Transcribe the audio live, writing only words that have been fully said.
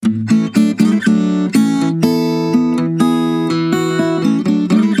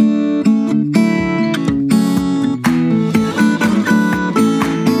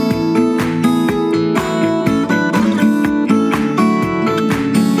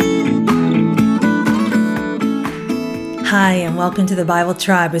Hi, and welcome to the Bible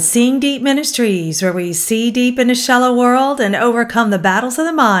Tribe with Seeing Deep Ministries, where we see deep in a shallow world and overcome the battles of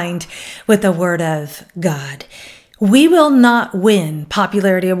the mind with the Word of God. We will not win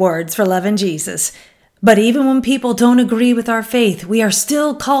popularity awards for loving Jesus, but even when people don't agree with our faith, we are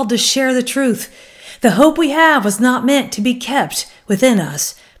still called to share the truth. The hope we have was not meant to be kept within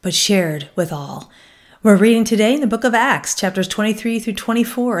us, but shared with all. We're reading today in the book of Acts, chapters 23 through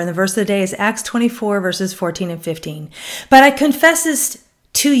 24, and the verse of the day is Acts 24, verses 14 and 15. But I confess this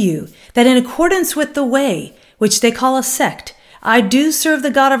to you, that in accordance with the way, which they call a sect, I do serve the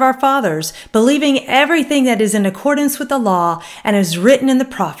God of our fathers, believing everything that is in accordance with the law and is written in the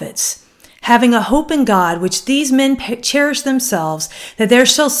prophets, having a hope in God, which these men cherish themselves, that there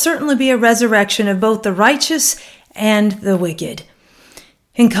shall certainly be a resurrection of both the righteous and the wicked.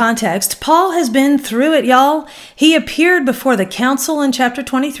 In context, Paul has been through it, y'all. He appeared before the council in chapter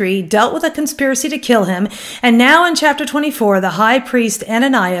 23, dealt with a conspiracy to kill him, and now in chapter 24, the high priest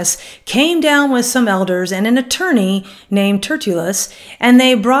Ananias came down with some elders and an attorney named Tertullus, and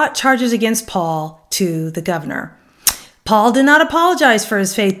they brought charges against Paul to the governor. Paul did not apologize for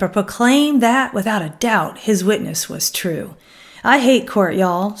his faith, but proclaimed that, without a doubt, his witness was true. I hate court,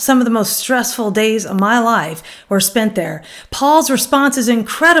 y'all. Some of the most stressful days of my life were spent there. Paul's response is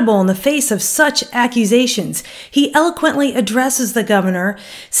incredible in the face of such accusations. He eloquently addresses the governor,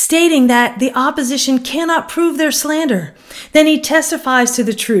 stating that the opposition cannot prove their slander. Then he testifies to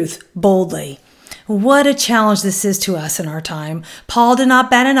the truth boldly. What a challenge this is to us in our time. Paul did not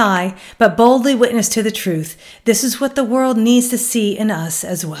bat an eye, but boldly witnessed to the truth. This is what the world needs to see in us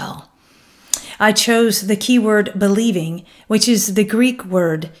as well. I chose the keyword believing, which is the Greek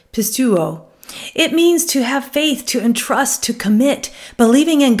word pisteuo. It means to have faith, to entrust, to commit.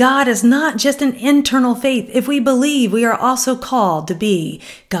 Believing in God is not just an internal faith. If we believe, we are also called to be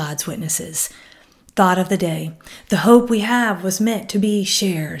God's witnesses. Thought of the day. The hope we have was meant to be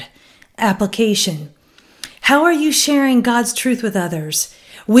shared. Application. How are you sharing God's truth with others?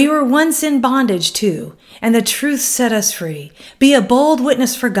 We were once in bondage too, and the truth set us free. Be a bold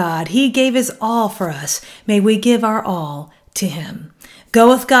witness for God. He gave his all for us. May we give our all to him. Go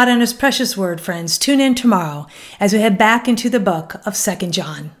with God and his precious word, friends. Tune in tomorrow as we head back into the book of 2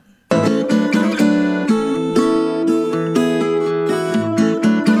 John.